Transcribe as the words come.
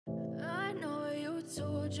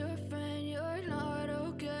told your friend you're not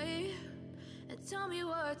okay? And tell me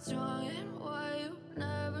what's wrong and why you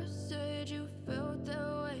never said you felt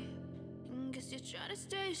that way. And guess you're trying to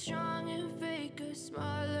stay strong and fake a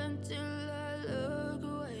smile until I look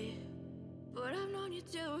away. But I've known you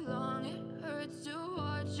too long, it hurts to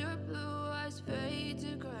watch your blue eyes fade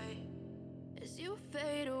to gray as you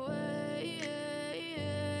fade away,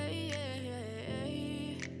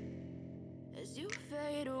 as you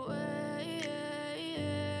fade away.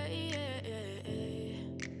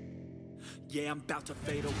 Yeah, I'm about to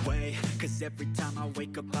fade away, cause every time I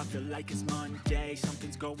wake up I feel like it's Monday.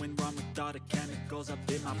 Something's going wrong with all the chemicals up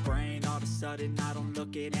in my brain. All of a sudden I don't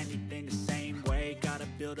look at anything the same way. Got a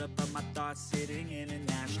buildup of my thoughts sitting in an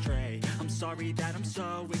ashtray. I'm sorry that I'm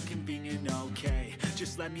so inconvenient, okay?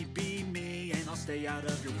 Just let me be me and I'll stay out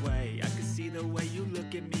of your way. I can see the way you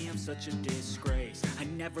look at me, I'm such a disgrace. I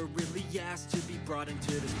never really asked to be brought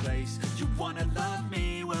into this place. You wanna love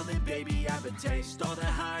me? Well then baby I have a taste. All the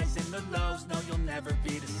highs and the lows, no you'll never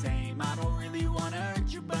be the same. I don't really wanna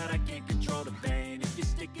hurt you but I can't control the pain. If you're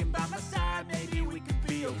sticking by my side maybe we could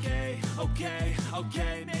be okay.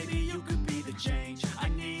 Okay, maybe you could be the change I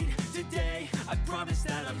need today. I promise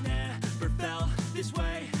that I've never felt this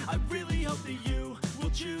way. I really hope that you will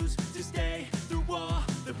choose to stay through all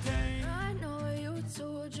the pain. I know you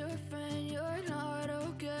told your friend you're not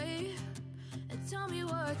okay. And tell me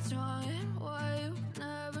what's wrong and why you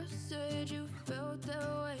never said you felt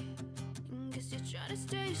that way. And guess you're trying to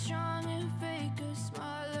stay strong and fake a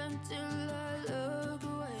smile until I look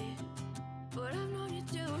away. But I've known you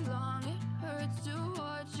too long, it hurts to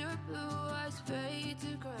watch your blue eyes fade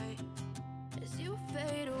to gray as you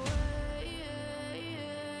fade away,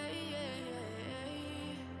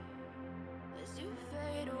 as you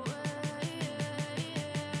fade away,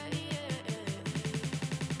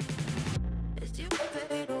 as you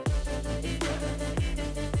fade away.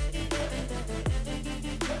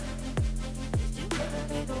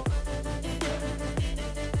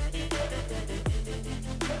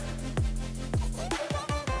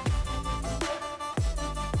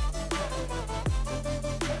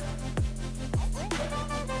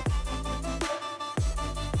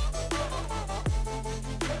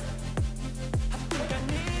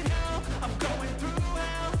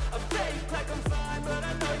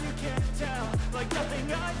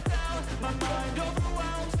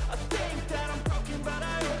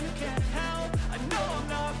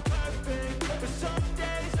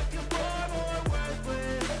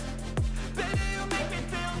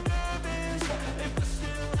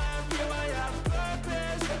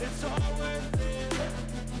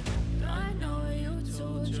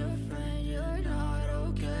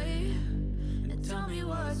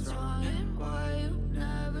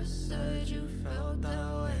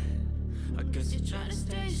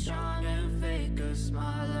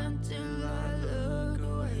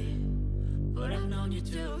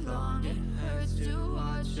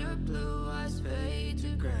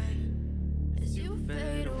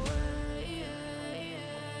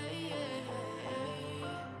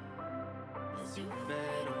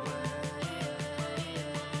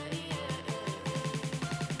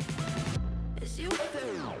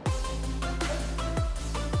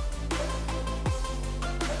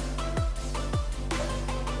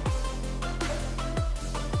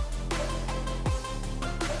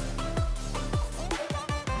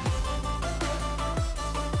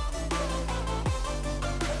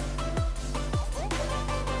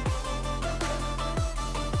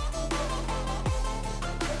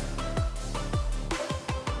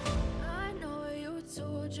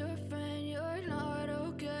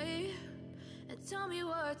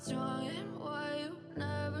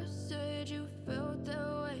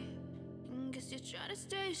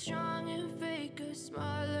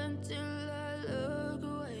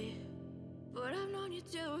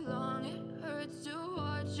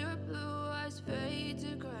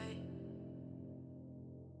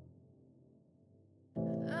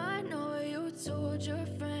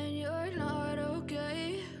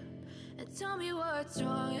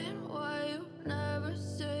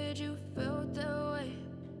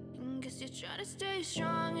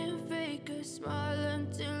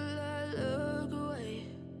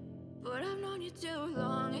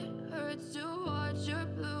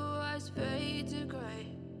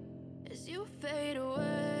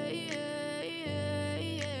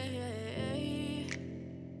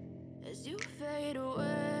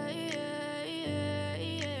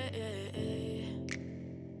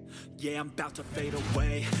 Yeah, I'm about to fade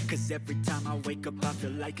away, 'cause every time I wake up I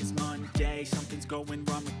feel like it's Monday. Something's going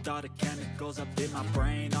wrong with all the chemicals up in my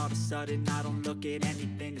brain. All of a sudden I don't look at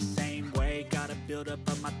anything the same way. Gotta build up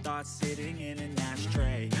of my thoughts sitting in an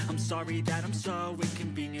ashtray. I'm sorry that I'm so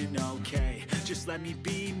inconvenient, okay. Just let me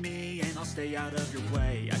be me and I'll stay out of your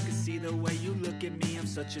way. I can see the way you look at me, I'm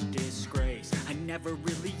such a disgrace. I never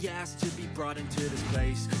really asked to be brought into this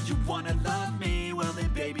place. You wanna love me? Well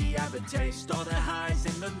then baby, have a taste. All the highs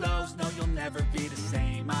and the lows, no, you'll never be the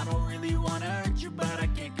same. I don't really wanna hurt you, but I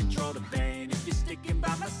can't control the pain. If you're sticking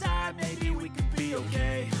by my side, maybe we could be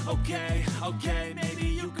okay. Okay, maybe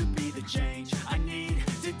you could be the change I need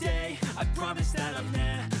today. I promise that I've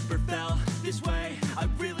never felt this way. I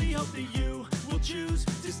really hope that you will choose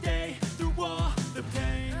to stay through all the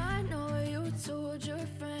pain. I know you told your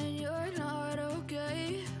friend you're not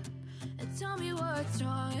okay, and tell me what's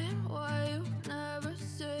wrong and why you never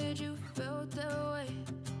said you felt that way.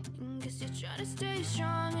 Guess you're trying to stay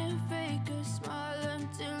strong and fake a smile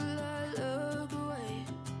until I look away.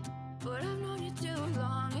 But I've known you too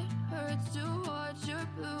long, it hurts to watch your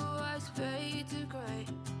blue eyes fade to gray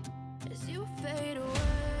as you fade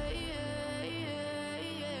away.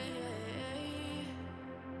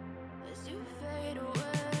 As you fade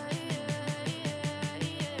away.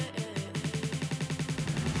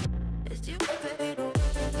 As you fade away.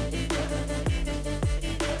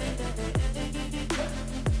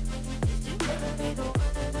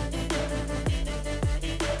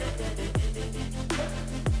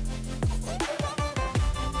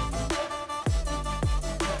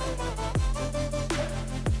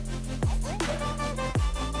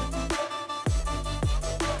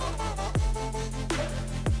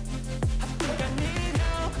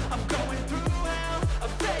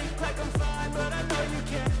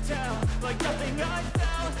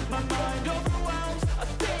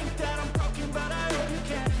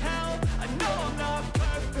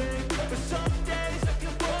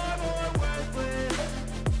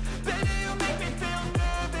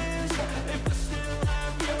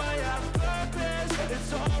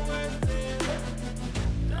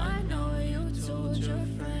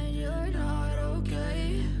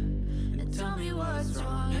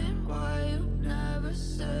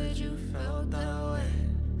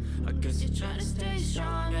 You're trying to stay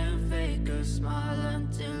strong and fake a smile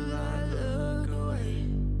until I look away.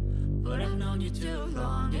 But I've known you too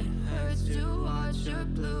long, it hurts to watch your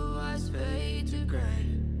blue eyes fade to gray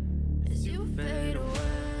as you fade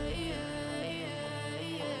away.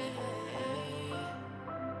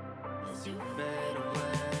 As you fade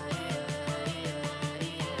away.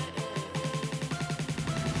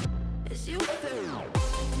 As you fade away.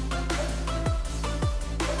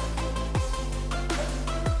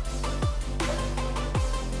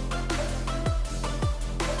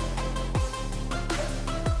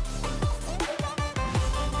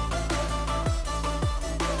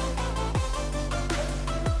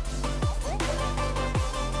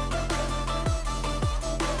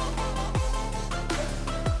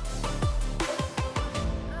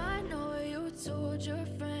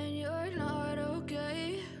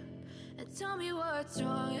 Tell me what's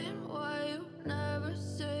wrong and why you never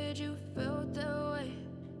said you felt that way.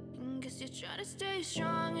 Guess you're trying to stay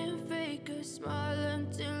strong and fake a smile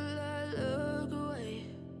until I look away.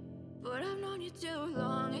 But I've known you too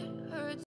long, it hurts.